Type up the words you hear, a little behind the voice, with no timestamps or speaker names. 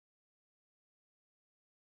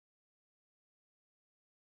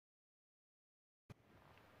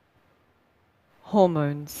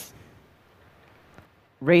hormones,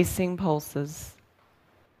 racing pulses,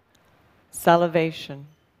 salivation,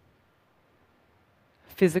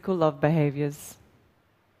 physical love behaviors.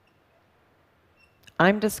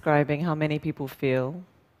 I'm describing how many people feel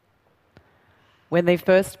when they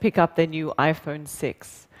first pick up their new iPhone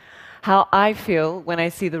 6, how I feel when I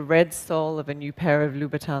see the red sole of a new pair of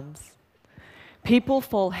Louboutins. People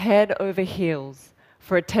fall head over heels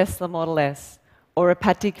for a Tesla Model S, or a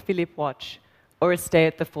Patek Philippe watch, or a stay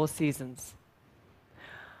at the Four Seasons.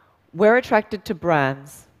 We're attracted to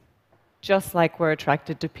brands, just like we're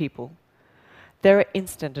attracted to people. There are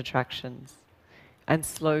instant attractions, and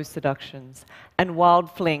slow seductions, and wild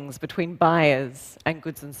flings between buyers and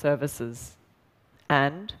goods and services.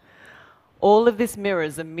 And all of this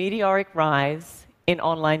mirrors a meteoric rise in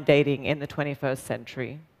online dating in the 21st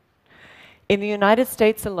century. In the United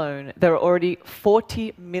States alone, there are already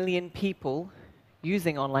 40 million people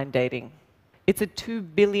using online dating. It's a $2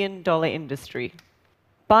 billion industry.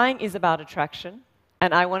 Buying is about attraction,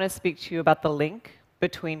 and I want to speak to you about the link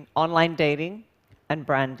between online dating and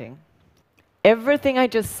branding. Everything I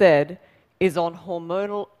just said is on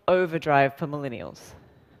hormonal overdrive for millennials.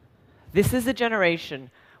 This is a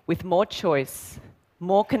generation with more choice,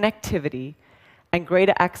 more connectivity, and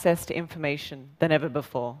greater access to information than ever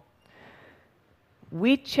before.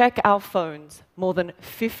 We check our phones more than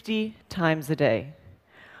 50 times a day.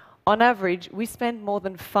 On average, we spend more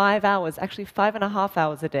than 5 hours, actually 5.5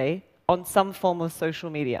 hours a day, on some form of social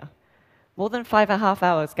media. More than 5.5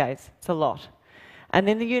 hours, guys. It's a lot. And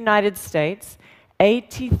in the United States,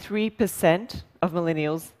 83% of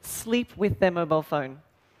millennials sleep with their mobile phone.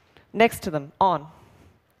 Next to them, on.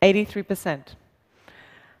 83%.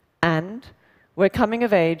 And we're coming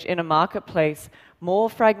of age in a marketplace more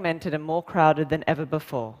fragmented and more crowded than ever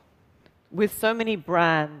before, with so many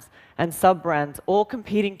brands and sub-brands all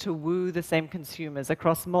competing to woo the same consumers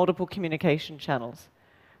across multiple communication channels.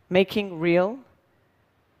 Making real,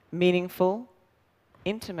 meaningful,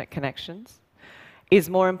 intimate connections is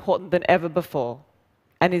more important than ever before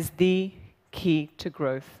and is the key to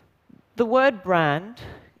growth. The word brand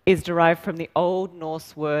is derived from the Old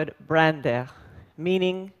Norse word brander,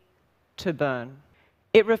 meaning to burn.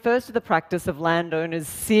 It refers to the practice of landowners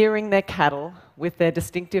searing their cattle with their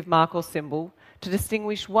distinctive mark or symbol to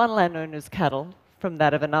distinguish one landowner's cattle from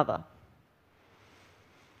that of another.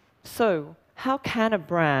 So, how can a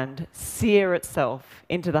brand sear itself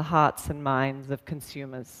into the hearts and minds of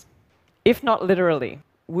consumers? If not literally,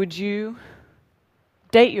 would you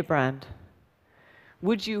date your brand?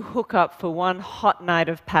 Would you hook up for one hot night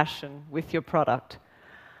of passion with your product?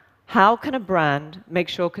 How can a brand make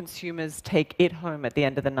sure consumers take it home at the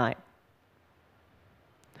end of the night?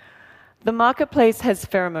 The marketplace has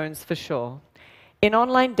pheromones for sure. In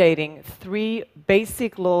online dating, 3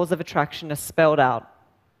 basic laws of attraction are spelled out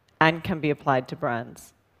and can be applied to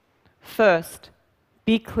brands. First,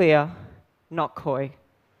 be clear, not coy.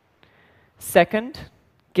 Second,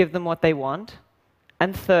 give them what they want.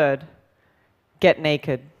 And third, get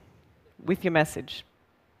naked with your message.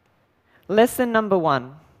 Lesson number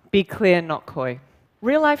 1. Be clear, not coy.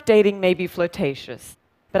 Real-life dating may be flirtatious,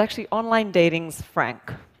 but actually online dating's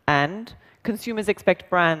frank, and consumers expect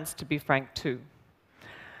brands to be frank too.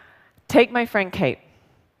 Take my friend Kate.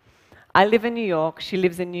 I live in New York, she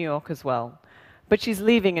lives in New York as well, but she's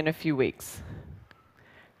leaving in a few weeks.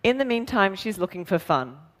 In the meantime, she's looking for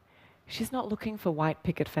fun. She's not looking for white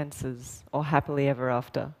picket fences or happily ever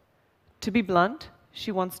after. To be blunt,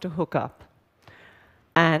 she wants to hook up.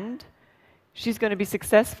 And she's going to be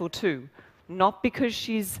successful too, not because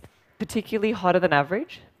she's particularly hotter than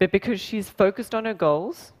average, but because she's focused on her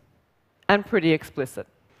goals and pretty explicit.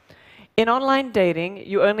 In online dating,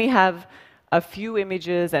 you only have a few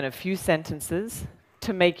images and a few sentences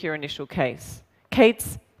to make your initial case.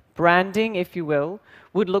 Kate's branding, if you will,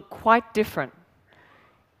 would look quite different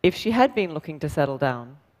if she had been looking to settle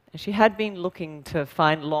down, and she had been looking to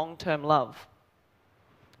find long-term love.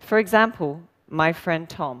 For example, my friend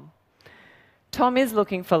Tom. Tom is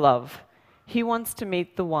looking for love. He wants to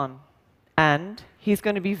meet the one, and he's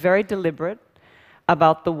going to be very deliberate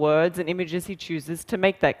about the words and images he chooses to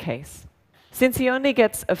make that case. Since he only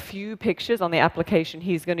gets a few pictures on the application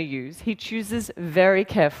he's going to use, he chooses very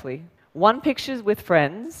carefully. One picture with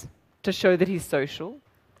friends to show that he's social,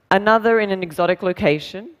 another in an exotic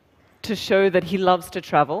location to show that he loves to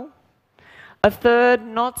travel, a third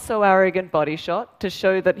not so arrogant body shot to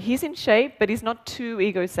show that he's in shape but he's not too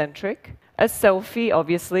egocentric, a selfie,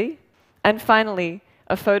 obviously, and finally,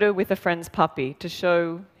 a photo with a friend's puppy to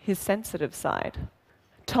show his sensitive side.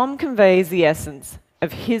 Tom conveys the essence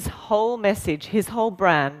of his whole message, his whole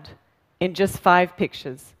brand, in just 5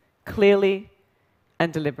 pictures, clearly,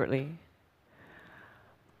 and deliberately.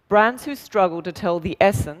 Brands who struggle to tell the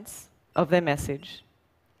essence of their message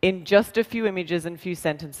in just a few images and few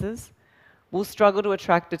sentences will struggle to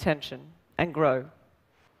attract attention and grow.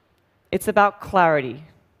 It's about clarity.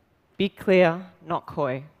 Be clear, not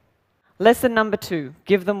coy. Lesson number 2,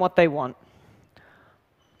 give them what they want.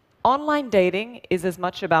 Online dating is as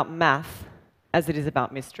much about math as it is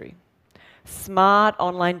about mystery. Smart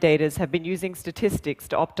online daters have been using statistics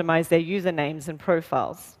to optimize their usernames and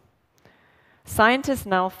profiles. Scientists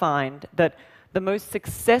now find that the most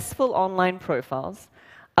successful online profiles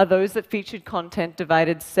are those that featured content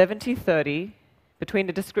divided 70-30 between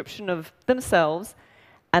the description of themselves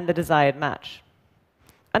and the desired match.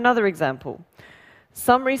 Another example.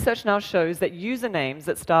 Some research now shows that usernames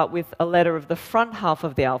that start with a letter of the front half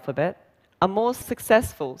of the alphabet are more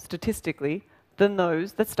successful statistically than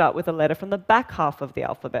those that start with a letter from the back half of the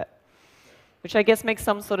alphabet, which I guess makes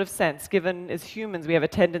some sort of sense, given as humans we have a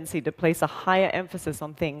tendency to place a higher emphasis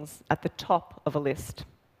on things at the top of a list.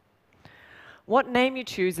 What name you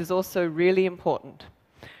choose is also really important.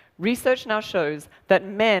 Research now shows that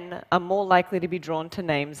men are more likely to be drawn to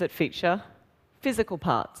names that feature physical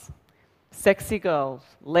parts. Sexy girl,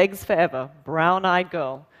 legs forever, brown-eyed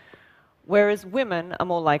girl. Whereas women are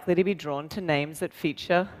more likely to be drawn to names that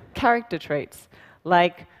feature character traits,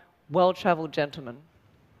 like well-traveled gentleman.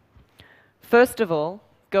 First of all,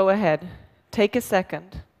 go ahead, take a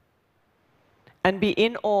second, and be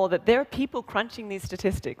in awe that there are people crunching these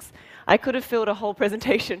statistics. I could have filled a whole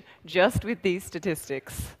presentation just with these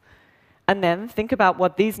statistics. And then think about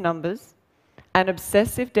what these numbers and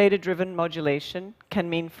obsessive data-driven modulation can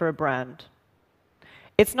mean for a brand.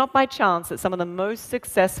 It's not by chance that some of the most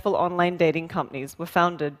successful online dating companies were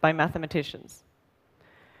founded by mathematicians.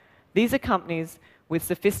 These are companies with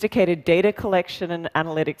sophisticated data collection and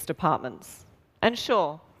analytics departments. And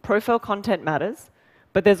sure, profile content matters,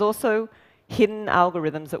 but there's also hidden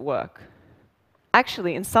algorithms at work.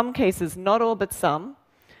 Actually, in some cases, not all but some,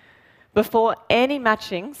 before any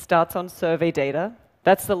matching starts on survey data,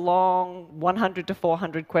 that's the long 100 to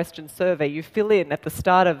 400 question survey you fill in at the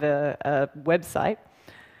start of a website,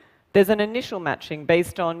 there's an initial matching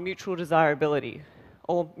based on mutual desirability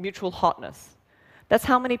or mutual hotness. That's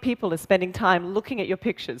how many people are spending time looking at your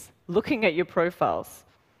pictures, looking at your profiles.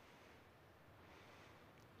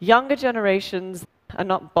 Younger generations are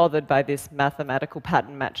not bothered by this mathematical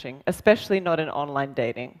pattern matching, especially not in online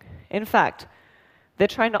dating. In fact, they're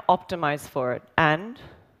trying to optimize for it, and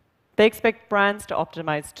they expect brands to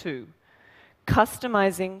optimize too,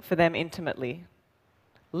 customizing for them intimately.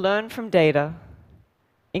 Learn from data,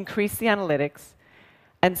 increase the analytics,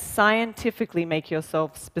 and scientifically make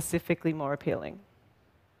yourself specifically more appealing.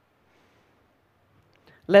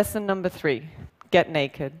 Lesson number 3, get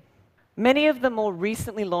naked. Many of the more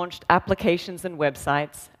recently launched applications and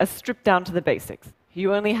websites are stripped down to the basics.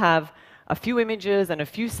 You only have a few images and a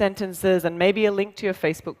few sentences and maybe a link to your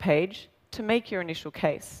Facebook page to make your initial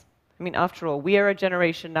case. I mean, after all, we are a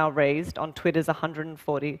generation now raised on Twitter's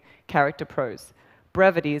 140-character prose.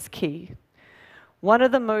 Brevity is key. One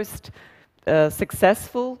of the most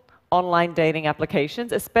successful online dating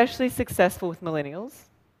applications, especially successful with millennials,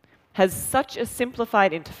 has such a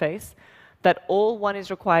simplified interface that all one is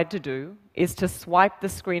required to do is to swipe the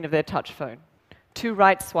screen of their touch phone. 2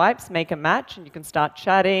 right swipes make a match, and you can start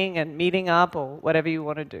chatting and meeting up or whatever you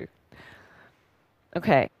want to do.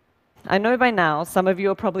 Okay, I know by now some of you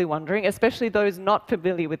are probably wondering, especially those not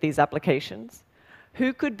familiar with these applications,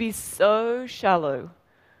 who could be so shallow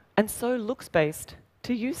and so looks-based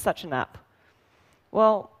to use such an app?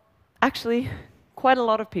 Well, actually, quite a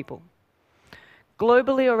lot of people.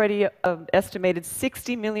 Globally, already estimated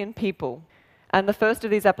 60 million people, and the first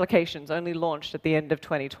of these applications only launched at the end of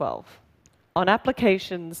 2012. On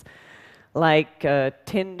applications like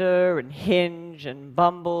Tinder and Hinge and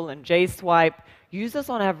Bumble and JSwipe, users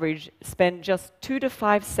on average spend just 2 to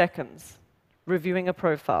 5 seconds reviewing a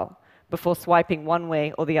profile before swiping one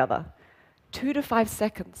way or the other. 2 to 5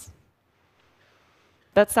 seconds.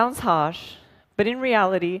 That sounds harsh, but in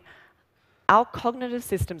reality, our cognitive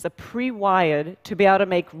systems are pre-wired to be able to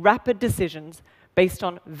make rapid decisions based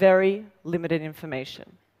on very limited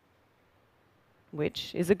information,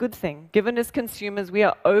 which is a good thing. Given as consumers, we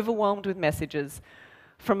are overwhelmed with messages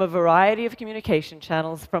from a variety of communication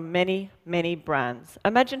channels from many, many brands.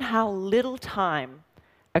 Imagine how little time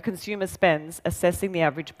a consumer spends assessing the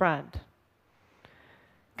average brand.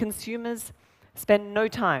 Consumers spend no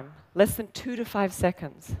time, less than 2 to 5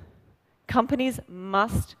 seconds. Companies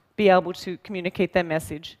must be able to communicate their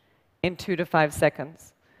message in 2 to 5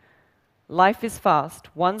 seconds. Life is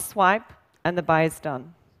fast. One swipe, and the buy is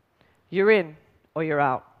done. You're in or you're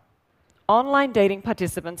out. Online dating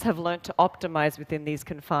participants have learned to optimize within these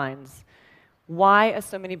confines. Why are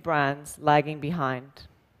so many brands lagging behind?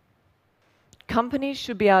 Companies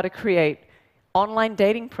should be able to create online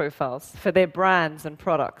dating profiles for their brands and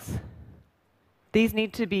products. These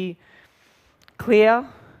need to be clear,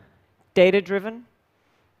 data-driven,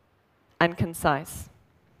 and concise.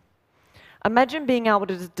 Imagine being able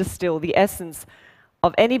to distill the essence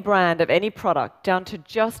of any brand, of any product, down to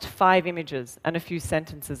just 5 images and a few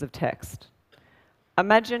sentences of text.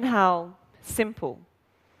 Imagine how simple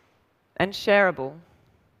and shareable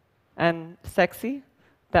and sexy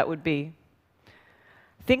that would be.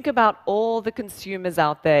 Think about all the consumers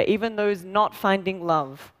out there, even those not finding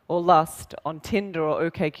love or lust on Tinder or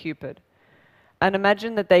OkCupid, and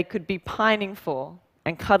imagine that they could be pining for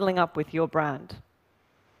and cuddling up with your brand.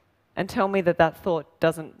 And tell me that that thought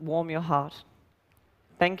doesn't warm your heart.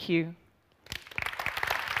 Thank you.